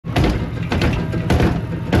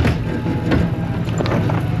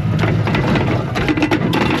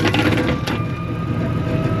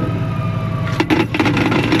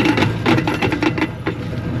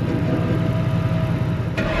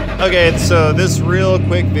Okay, so this real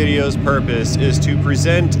quick video's purpose is to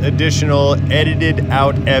present additional edited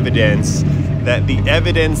out evidence that the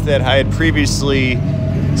evidence that I had previously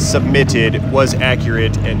submitted was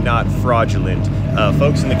accurate and not fraudulent.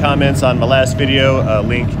 Folks in the comments on my last video,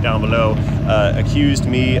 link down below, accused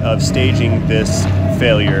me of staging this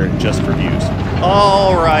failure just for views.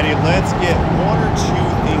 Alrighty, let's get one or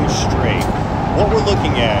two things straight. What we're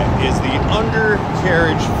looking at is the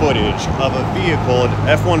undercarriage footage of a vehicle, an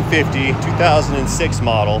F150 2006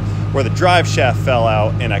 model, where the drive shaft fell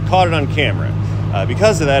out, and I caught it on camera.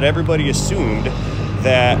 Because of that, everybody assumed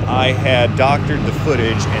that I had doctored the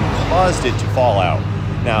footage and caused it to fall out.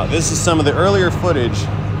 Now, this is some of the earlier footage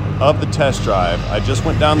of the test drive. I just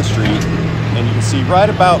went down the street, and you can see right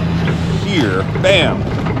about here,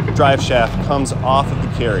 bam, drive shaft comes off of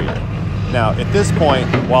the carrier. Now, at this point,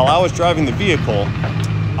 while I was driving the vehicle,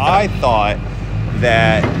 I thought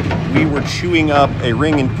that we were chewing up a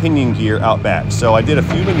ring and pinion gear out back. So I did a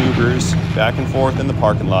few maneuvers back and forth in the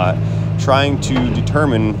parking lot, trying to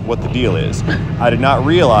determine what the deal is. I did not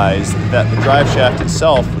realize that the drive shaft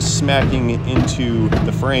itself was smacking into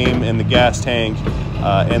the frame and the gas tank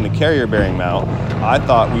and the carrier bearing mount. I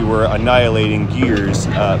thought we were annihilating gears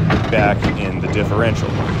back in the differential.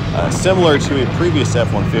 Similar to a previous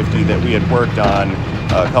F-150 that we had worked on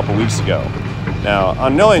a couple weeks ago. Now,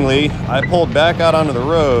 unknowingly, I pulled back out onto the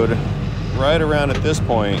road right around at this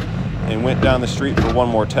point and went down the street for one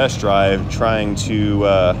more test drive, trying to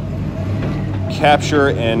capture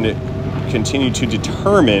and continue to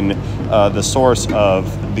determine the source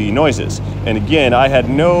of the noises. And again, I had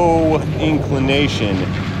no inclination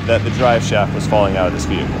that the drive shaft was falling out of this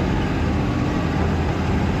vehicle.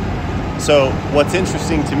 So what's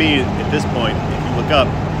interesting to me at this point, if you look up,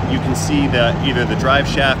 you can see that either the drive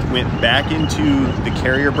shaft went back into the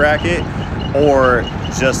carrier bracket, or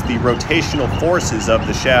just the rotational forces of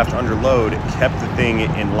the shaft under load kept the thing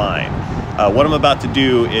in line. What I'm about to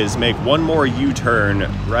do is make one more U-turn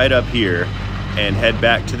right up here and head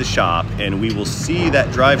back to the shop, and we will see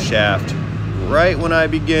that drive shaft right when I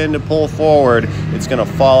begin to pull forward. It's gonna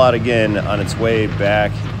fall out again on its way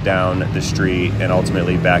back down the street and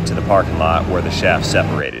ultimately back to the parking lot where the shaft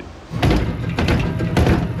separated.